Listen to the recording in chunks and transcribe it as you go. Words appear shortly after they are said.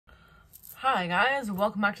Hi guys,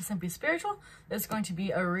 welcome back to Simply Spiritual. This is going to be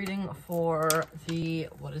a reading for the,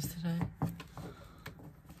 what is today?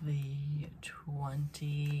 The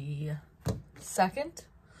 22nd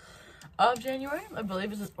of January, I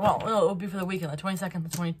believe. Well, no, it will be for the weekend, the 22nd,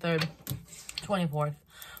 the 23rd, 24th.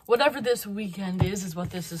 Whatever this weekend is what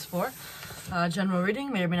this is for. General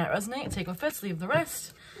reading may or may not resonate. Take what fits, leave the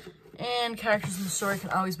rest. And characters in the story can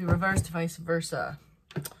always be reversed, vice versa.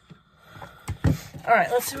 All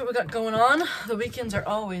right, let's see what we got going on. The weekends are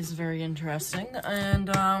always very interesting, and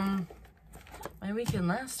my weekend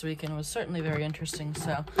last weekend was certainly very interesting,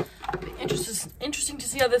 so it'll be interesting to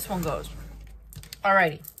see how this one goes.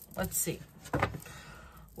 Alrighty, let's see.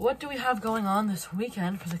 What do we have going on this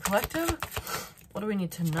weekend for the collective? What do we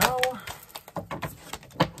need to know?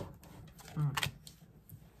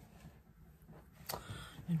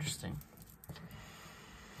 Interesting.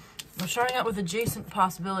 We're starting out with adjacent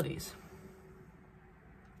possibilities.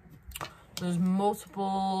 There's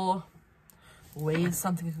multiple ways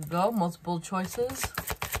something could go, multiple choices.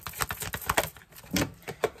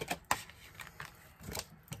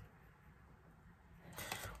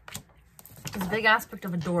 There's a big aspect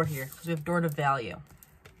of a door here, because we have door to value.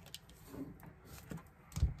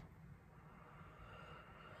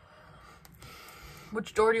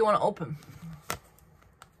 Which door do you want to open?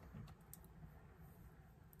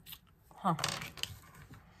 Huh.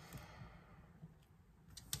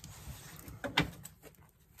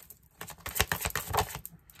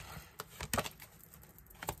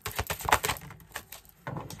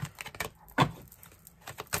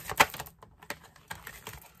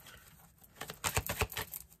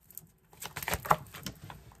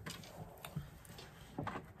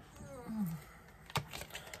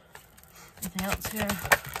 Anything else here?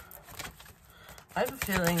 I have a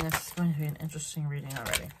feeling this is going to be an interesting reading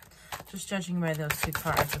already. Just judging by those two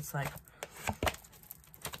cards, it's like,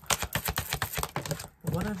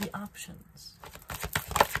 what are the options?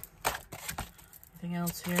 Anything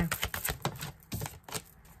else here?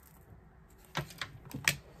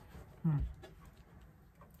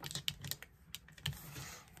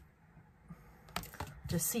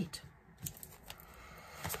 Deceit.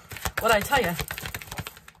 What I tell you,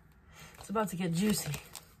 it's about to get juicy.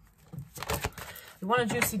 We wanted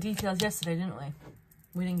juicy details yesterday, didn't we?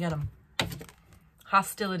 We didn't get them.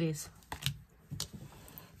 Hostilities.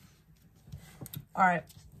 All right,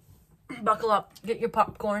 buckle up, get your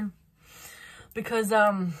popcorn, because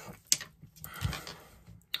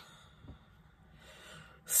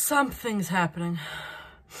something's happening.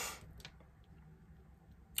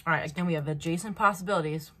 All right, again, we have adjacent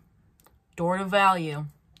possibilities, door to value,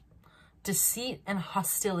 deceit, and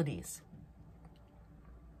hostilities.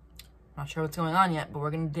 Not sure what's going on yet, but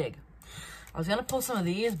we're going to dig. I was going to pull some of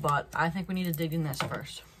these, but I think we need to dig in this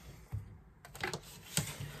first.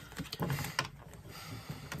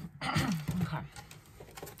 Okay.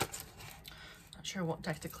 Not sure what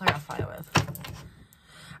deck to clarify with.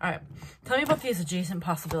 All right. Tell me about these adjacent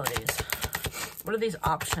possibilities. What are these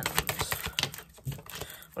options?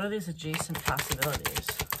 What are these adjacent possibilities?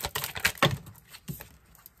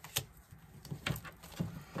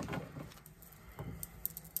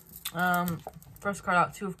 First card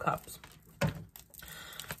out, Two of Cups.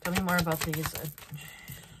 Tell me more about these. God,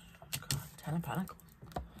 Ten of Pentacles.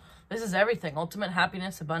 This is everything. Ultimate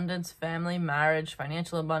happiness, abundance, family, marriage,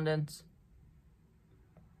 financial abundance.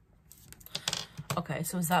 Okay,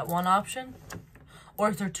 so is that one option? Or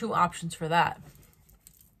is there two options for that?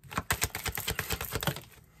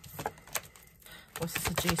 What's this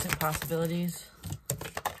adjacent possibilities?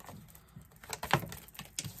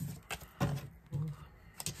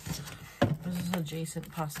 What is this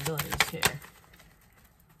adjacent possibilities here?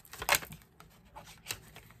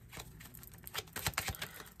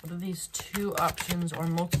 What are these two options or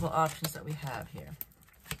multiple options that we have here?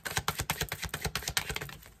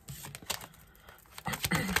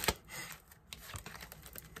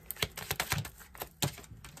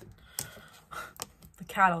 The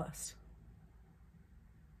catalyst.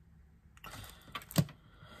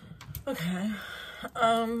 Okay.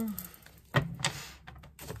 Tell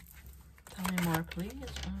me more, please.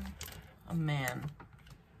 A man.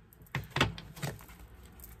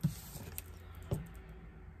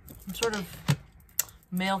 Some sort of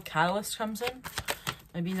male catalyst comes in.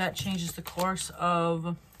 Maybe that changes the course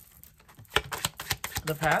of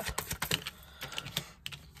the path.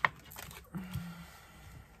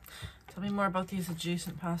 Tell me more about these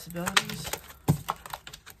adjacent possibilities.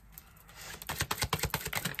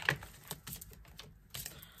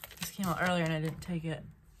 This came out earlier and I didn't take it.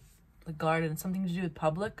 The garden, something to do with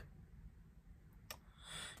public.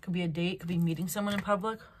 Could be a date, could be meeting someone in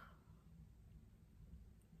public.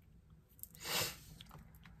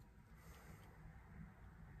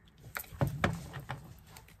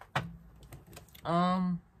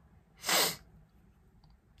 I'm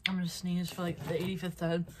gonna sneeze for like the 85th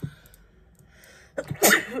time.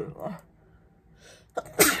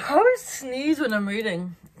 I always sneeze when I'm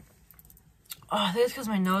reading. Oh, I think it's because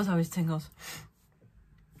my nose always tingles.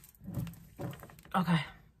 Okay.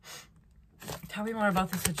 Tell me more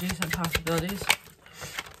about this adjacent possibilities.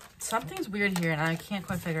 Something's weird here and I can't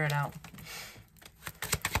quite figure it out.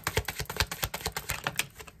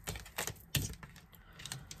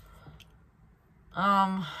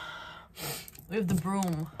 We have the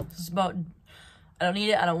broom. This is about, I don't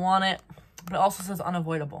need it, I don't want it, but it also says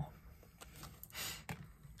unavoidable.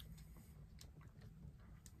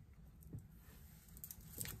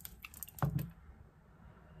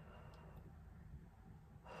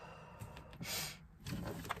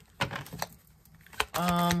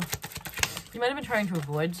 You might have been trying to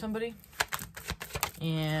avoid somebody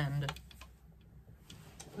and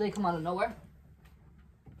they come out of nowhere.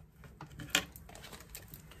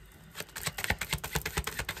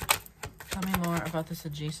 Tell me more about this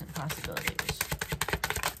adjacent possibilities.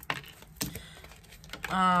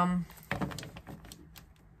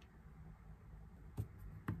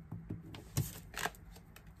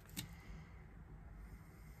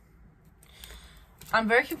 I'm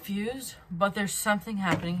very confused, but there's something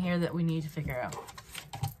happening here that we need to figure out.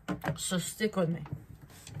 So stick with me.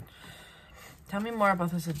 Tell me more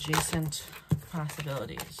about this adjacent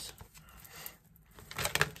possibilities.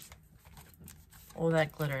 Oh,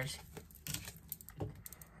 that glitters.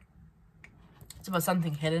 It's about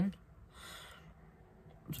something hidden.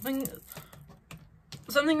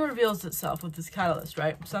 Something reveals itself with this catalyst,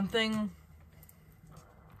 right? Something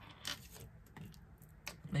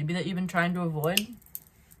maybe that you've been trying to avoid.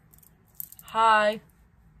 Hi.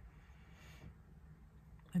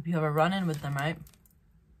 Maybe you have a run-in with them, right?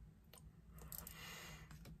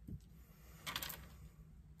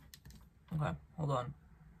 Okay, hold on.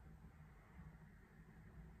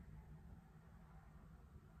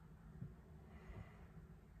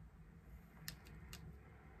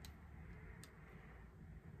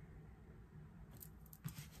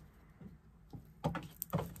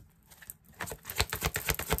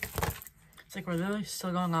 It's like we're literally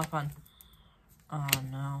still going off on... Oh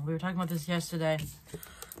no, we were talking about this yesterday.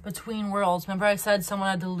 Between worlds. Remember I said someone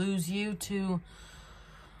had to lose you to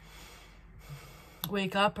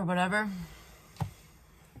wake up or whatever?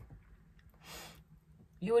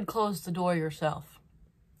 You would close the door yourself.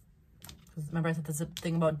 Because remember I said there's a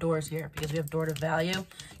thing about doors here. Because we have door to value.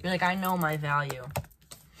 You're like, I know my value.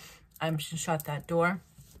 I'm just gonna shut that door.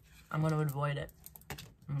 I'm going to avoid it.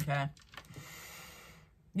 Okay?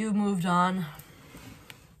 You moved on.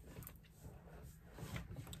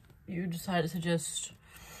 You decided to just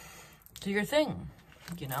do your thing.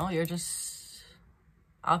 You know, you're just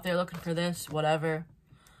out there looking for this, whatever.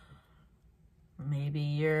 Maybe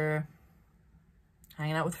you're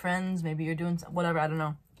hanging out with friends. Maybe you're doing whatever, I don't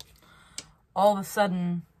know. All of a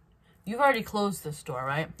sudden, you've already closed this door,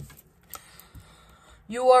 right?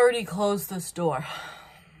 You already closed this door.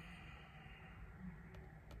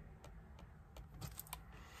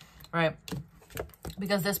 Right?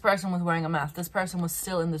 Because this person was wearing a mask. This person was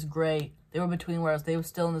still in this gray. They were between worlds. They were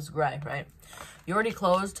still in this gray, right? You already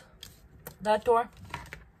closed that door.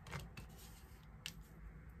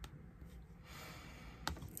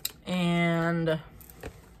 And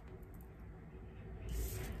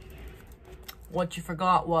what you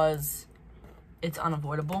forgot was it's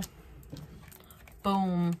unavoidable.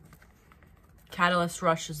 Boom. Catalyst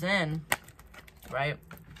rushes in, right?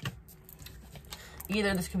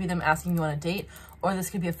 Either this could be them asking you on a date, or this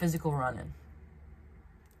could be a physical run-in.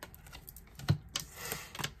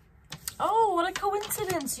 Oh, what a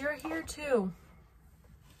coincidence. You're here too.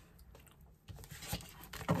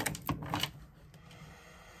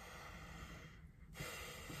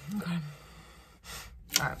 Okay.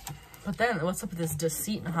 Alright. But then, what's up with this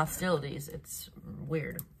deceit and hostilities? It's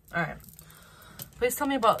weird. Alright. Please tell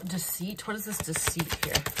me about deceit. What is this deceit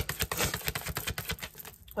here?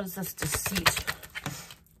 What is this deceit?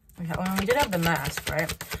 Okay, well, we did have the mask,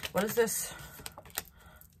 right? What is this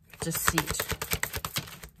deceit?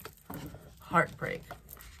 Heartbreak.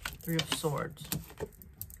 Three of Swords.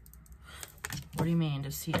 What do you mean,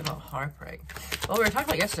 deceit about heartbreak? Well, we were talking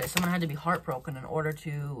about yesterday, someone had to be heartbroken in order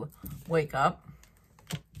to wake up.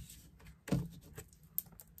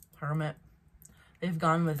 Hermit. They've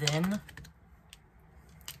gone within.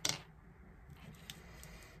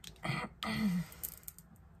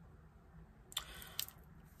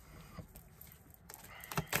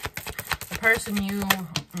 The person you...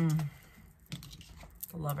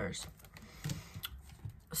 the Lovers.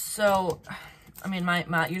 So, I mean,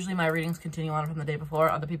 usually my readings continue on from the day before.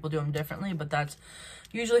 Other people do them differently, but that's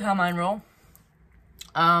usually how mine roll.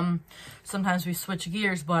 Sometimes we switch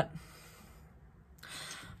gears, but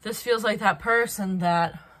this feels like that person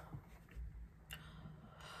that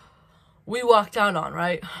we walked out on,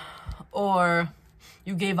 right? Or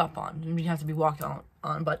you gave up on. You have to be walked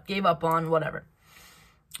on, but gave up on, whatever.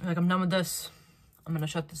 Like, I'm done with this. I'm going to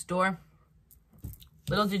shut this door.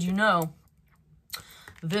 Little did you know,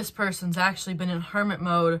 this person's actually been in hermit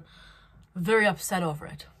mode, very upset over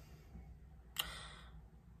it.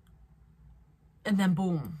 And then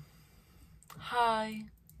boom. Hi.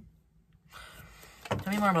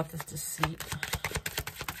 Tell me more about this deceit.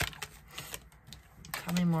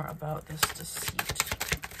 Tell me more about this deceit.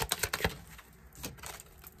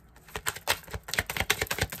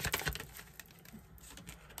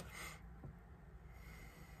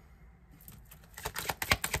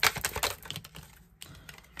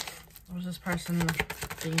 What was this person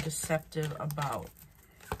being deceptive about?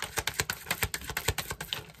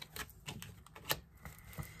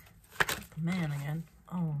 Man again.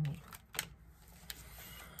 Oh.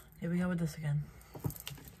 Here we go with this again.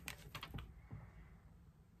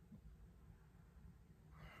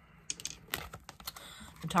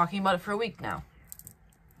 Been talking about it for a week now.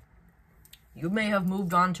 You may have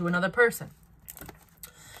moved on to another person.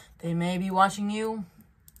 They may be watching you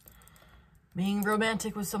being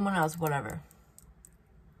romantic with someone else, whatever.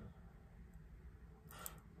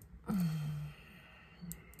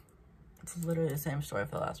 It's literally the same story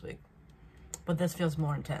for the last week. But this feels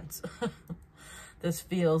more intense. This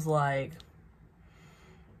feels like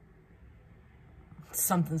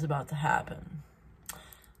something's about to happen.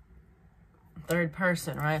 Third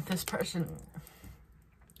person, right? This person,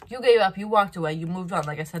 you gave up, you walked away, you moved on.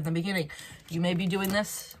 Like I said in the beginning, you may be doing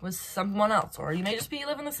this with someone else, or you may just be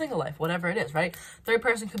living the single life, whatever it is, right? Third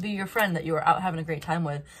person could be your friend that you were out having a great time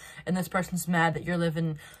with, and this person's mad that you're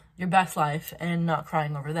living your best life and not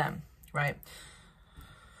crying over them, right?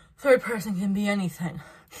 Third person can be anything.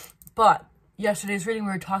 But yesterday's reading,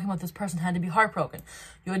 we were talking about this person had to be heartbroken.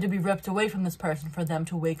 You had to be ripped away from this person for them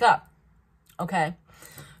to wake up. Okay?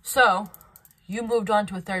 So, you moved on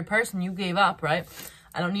to a third person. You gave up, right?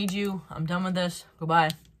 I don't need you. I'm done with this.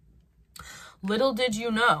 Goodbye. Little did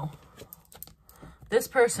you know, this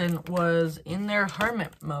person was in their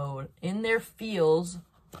hermit mode, in their feels,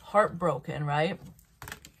 heartbroken, right?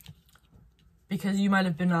 Because you might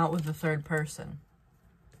have been out with the third person.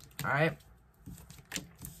 Alright.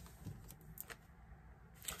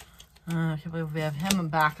 I can't believe we have him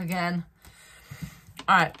back again.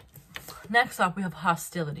 Alright. Next up, we have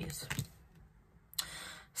hostilities.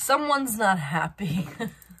 Someone's not happy.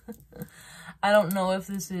 I don't know if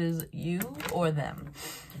this is you or them.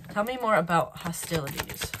 Tell me more about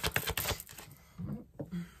hostilities.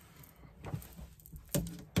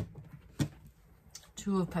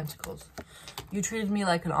 Two of Pentacles. You treated me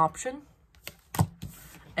like an option.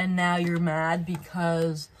 And now you're mad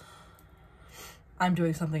because I'm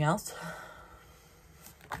doing something else.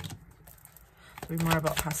 Read more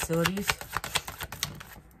about hostilities.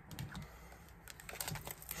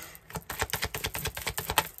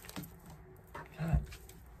 God.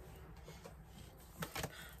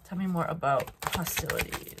 Tell me more about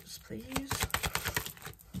hostilities, please.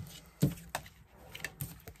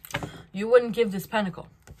 You wouldn't give this pentacle.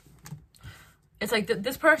 It's like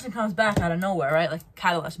this person comes back out of nowhere, right? Like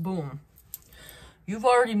catalyst, boom. You've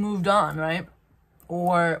already moved on, right?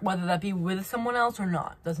 Or whether that be with someone else or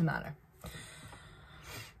not, doesn't matter.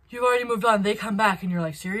 You've already moved on. They come back and you're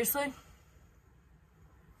like, seriously?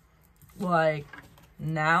 Like,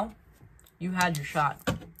 now? You had your shot.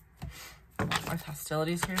 Where's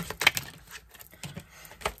hostilities here?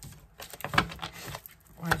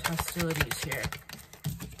 Where's hostilities here?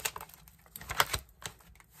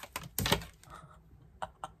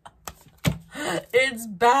 It's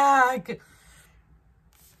back.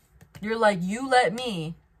 You're like, you let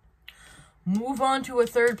me move on to a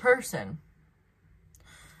third person.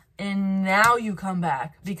 And now you come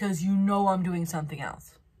back because you know I'm doing something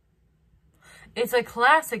else. It's a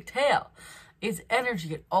classic tale. It's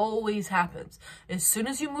energy. It always happens. As soon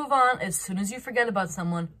as you move on, as soon as you forget about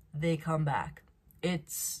someone, they come back.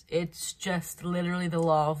 It's just literally the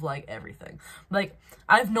law of like everything. Like,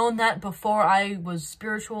 I've known that before I was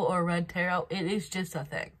spiritual or read tarot. It is just a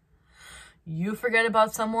thing. You forget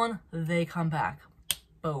about someone, they come back.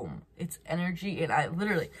 Boom. It's energy. And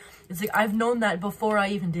it's like, I've known that before I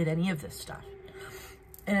even did any of this stuff.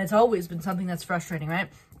 And it's always been something that's frustrating, right?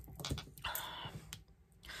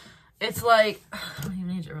 It's like, I don't even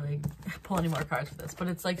need to really pull any more cards for this, but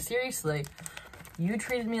it's like, seriously, you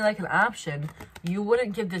treated me like an option. You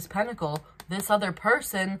wouldn't give this pentacle. this other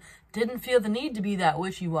person didn't feel the need to be that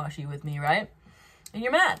wishy-washy with me, right? And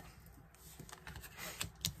you're mad.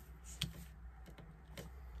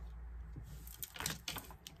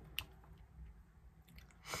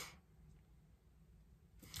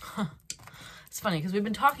 It's funny because we've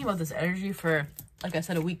been talking about this energy for, like I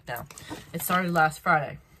said, a week now. It started last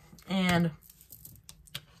Friday. And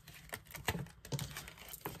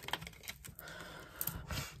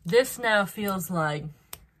this now feels like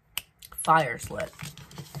fire's lit.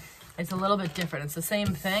 It's a little bit different. It's the same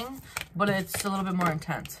thing, but it's a little bit more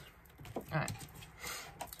intense. All right.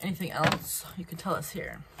 Anything else you could tell us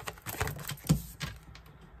here?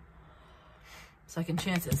 Second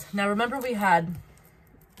chances. Now remember we had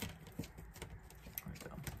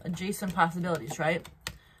adjacent possibilities, right?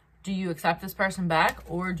 Do you accept this person back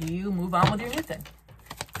or do you move on with your new thing?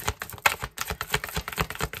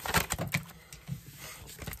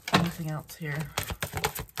 Anything else here?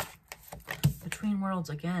 Between worlds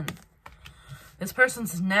again. This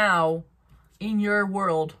person's now in your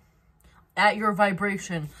world, at your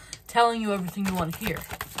vibration, telling you everything you want to hear.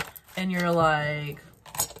 And you're like,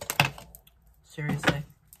 seriously?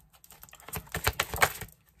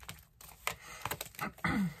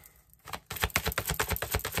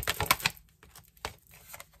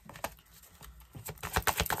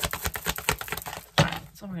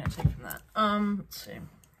 So we're gonna take from that. Let's see.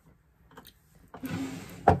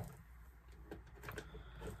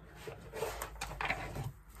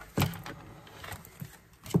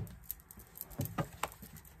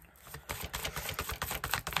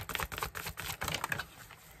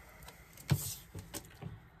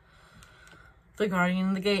 The guardian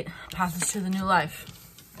in the gate passes to the new life.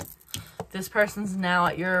 This person's now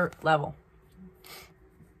at your level.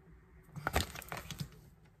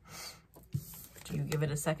 Do you give it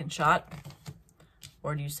a second shot?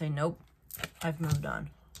 Or do you say, nope, I've moved on?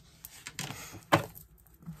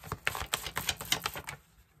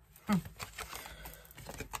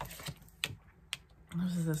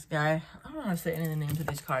 This is this guy. I don't know how to say any of the names of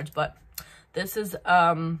these cards, but this is,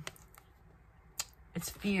 it's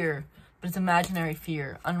fear, but it's imaginary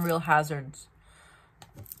fear, unreal hazards.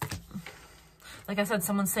 Like I said,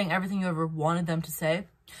 someone's saying everything you ever wanted them to say,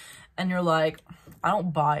 and you're like, I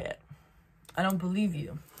don't buy it. I don't believe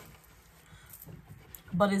you.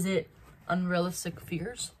 But is it unrealistic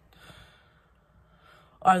fears?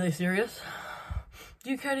 Are they serious? Do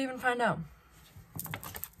you care to even find out?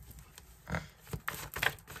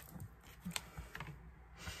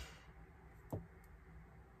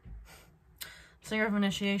 Singer of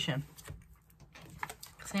Initiation.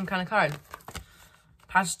 Same kind of card.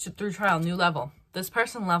 Passage through trial, new level. This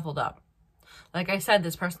person leveled up. Like I said,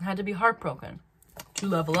 this person had to be heartbroken to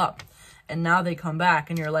level up. And now they come back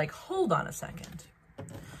and you're like, hold on a second.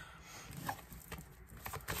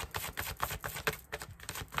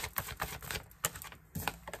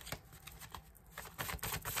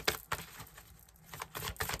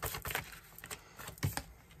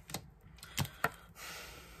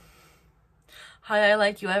 Hi, I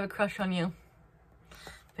like you. I have a crush on you.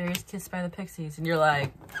 Fairies kissed by the pixies. And you're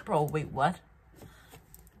like, bro, wait, what?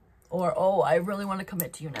 Or, oh, I really want to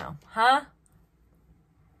commit to you now. Huh?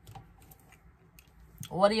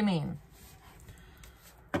 What do you mean?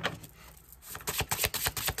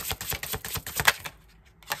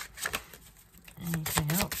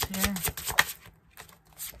 Anything else here?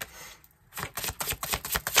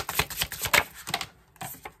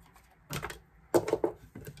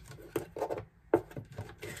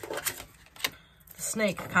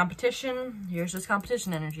 Snake, competition. Here's just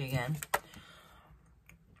competition energy again.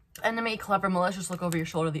 Enemy, clever, malicious, look over your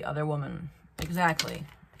shoulder, the other woman. Exactly.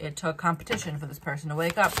 It took competition for this person to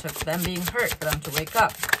wake up. It took them being hurt for them to wake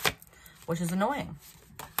up, which is annoying.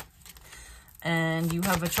 And you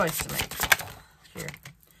have a choice to make here.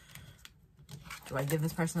 Do I give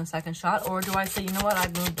this person a second shot, or do I say, you know what,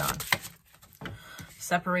 I've moved on?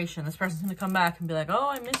 Separation. This person's going to come back and be like, oh,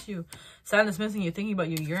 I miss you. Sadness, missing you, thinking about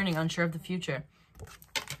you, yearning, unsure of the future.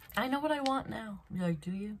 I know what I want now. You're like,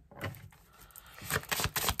 do you?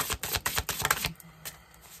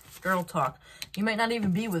 Girl talk. You might not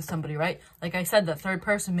even be with somebody, right? Like I said, that third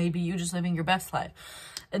person may be you just living your best life.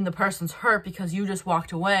 And the person's hurt because you just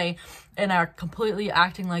walked away and are completely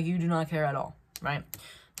acting like you do not care at all, right?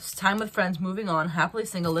 It's time with friends, moving on, happily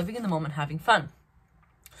single, living in the moment, having fun.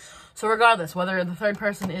 So regardless, whether the third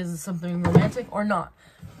person is something romantic or not,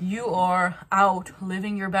 you are out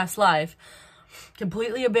living your best life,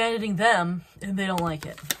 completely abandoning them if they don't like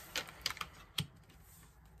it.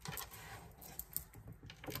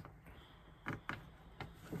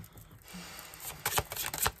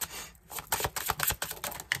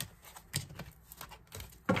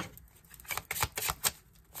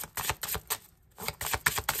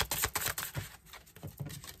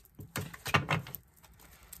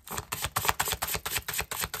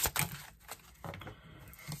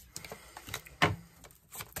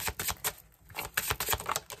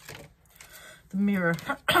 mirror.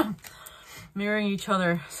 Mirroring each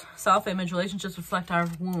other. Self-image. Relationships reflect our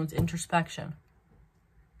wounds. Introspection.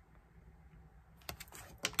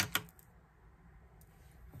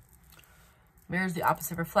 Mirror is the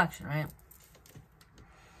opposite of reflection, right?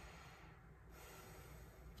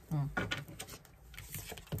 All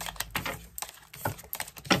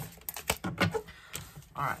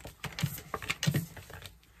right.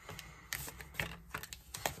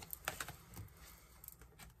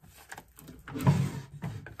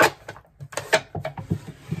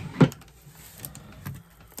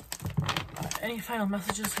 Any final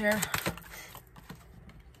messages here?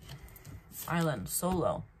 Island,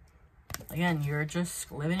 solo. Again, you're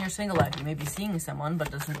just living your single life. You may be seeing someone,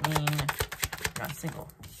 but doesn't mean you're not single.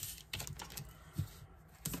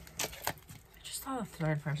 I just saw the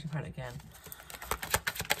third person card again.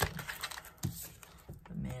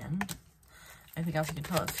 The man. Anything else you can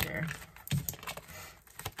tell us here?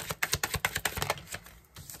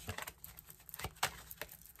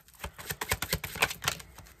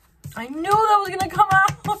 I knew that was gonna come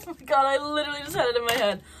out. Oh my god, I literally just had it in my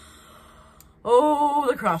head. Oh,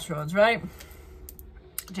 the crossroads, right?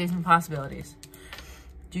 Chasing possibilities.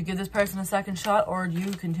 Do you give this person a second shot, or do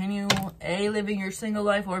you continue A, living your single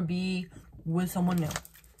life, or B, with someone new,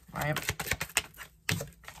 right?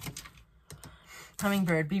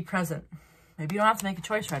 Hummingbird, be present. Maybe you don't have to make a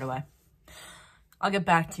choice right away. I'll get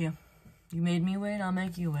back to you. You made me wait, I'll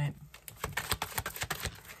make you wait.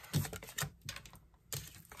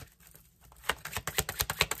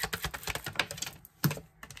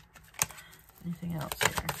 Anything else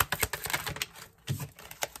here?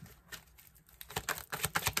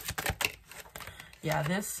 Yeah,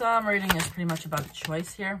 this reading is pretty much about a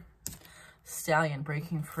choice here. Stallion,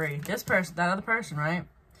 breaking free. This person, that other person, right,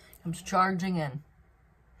 comes charging in.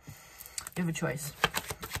 You have a choice.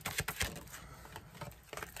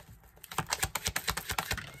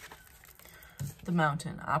 The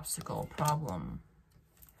mountain, obstacle, problem.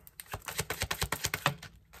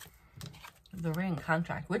 The ring,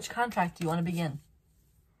 contract. Which contract do you want to begin?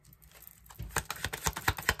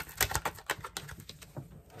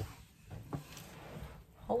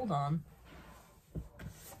 Hold on.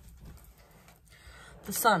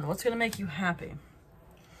 The sun, what's going to make you happy?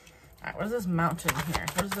 All right, what is this mountain here?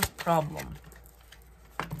 What is this problem?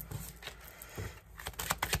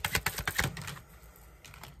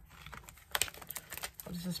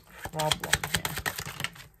 What is this problem here?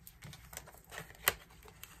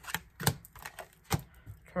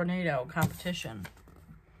 Tornado, competition.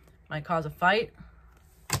 Might cause a fight.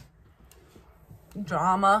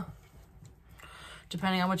 Drama.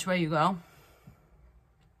 Depending on which way you go.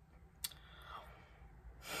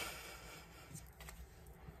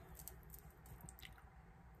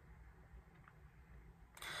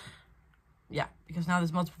 Yeah, because now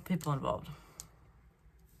there's multiple people involved.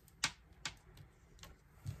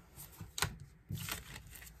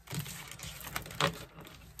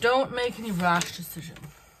 Don't make any rash decision.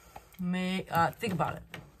 Think about it.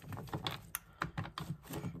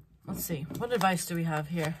 Let's see. What advice do we have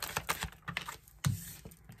here?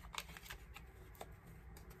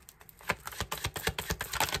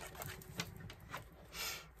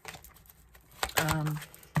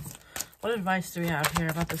 What advice do we have here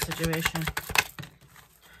about this situation?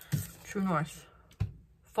 True North.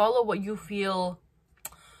 Follow what you feel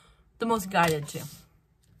the most guided to.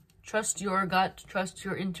 Trust your gut. Trust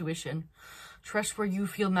your intuition. Trust where you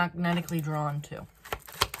feel magnetically drawn to.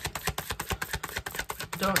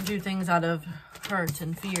 Don't do things out of hurt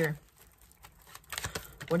and fear.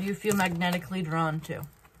 What do you feel magnetically drawn to?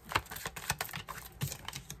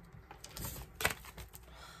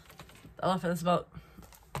 The elephant is about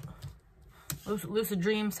lucid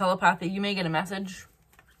dreams, telepathy. You may get a message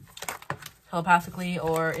telepathically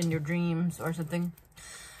or in your dreams or something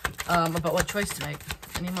about what choice to make.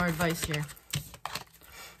 Any more advice here?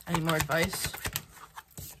 Any more advice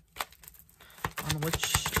on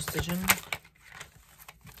which decision?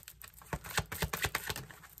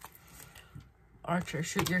 Archer,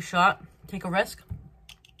 shoot your shot. Take a risk.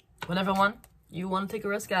 Whatever one you want to take a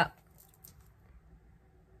risk at.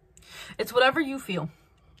 It's whatever you feel.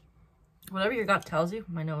 Whatever your gut tells you.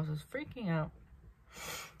 My nose is freaking out.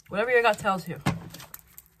 Whatever your gut tells you.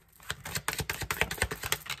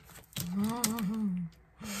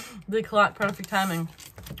 Big clock, perfect timing.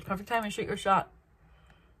 Perfect timing, shoot your shot.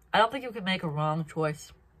 I don't think you can make a wrong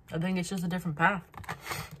choice. I think it's just a different path.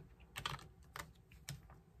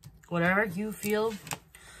 Whatever you feel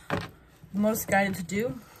most guided to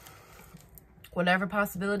do, whatever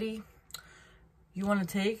possibility you want to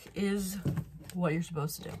take is what you're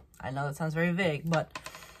supposed to do. I know that sounds very vague, but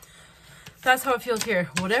That's how it feels here.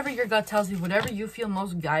 Whatever your gut tells you, whatever you feel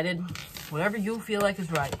most guided, whatever you feel like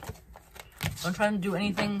is right. Don't try to do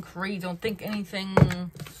anything crazy. Don't think anything.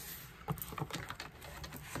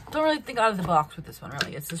 Don't really think out of the box with this one,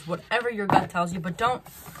 really. It's just whatever your gut tells you, but don't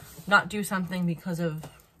not do something because of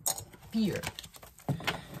fear.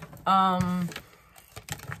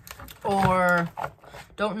 Or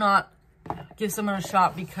don't not give someone a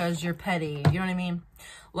shot because you're petty. You know what I mean?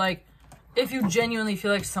 Like, if you genuinely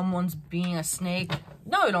feel like someone's being a snake,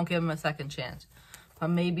 no, don't give them a second chance. But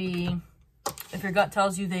maybe if your gut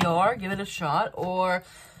tells you they are, give it a shot. Or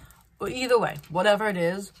either way, whatever it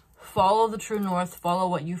is, follow the true north. Follow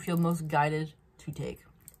what you feel most guided to take.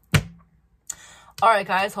 Alright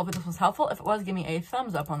guys, hopefully this was helpful. If it was, give me a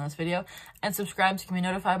thumbs up on this video. And subscribe to be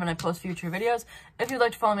notified when I post future videos. If you'd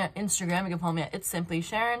like to follow me on Instagram, you can follow me at It's Simply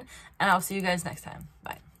Sharon. And I'll see you guys next time.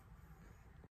 Bye.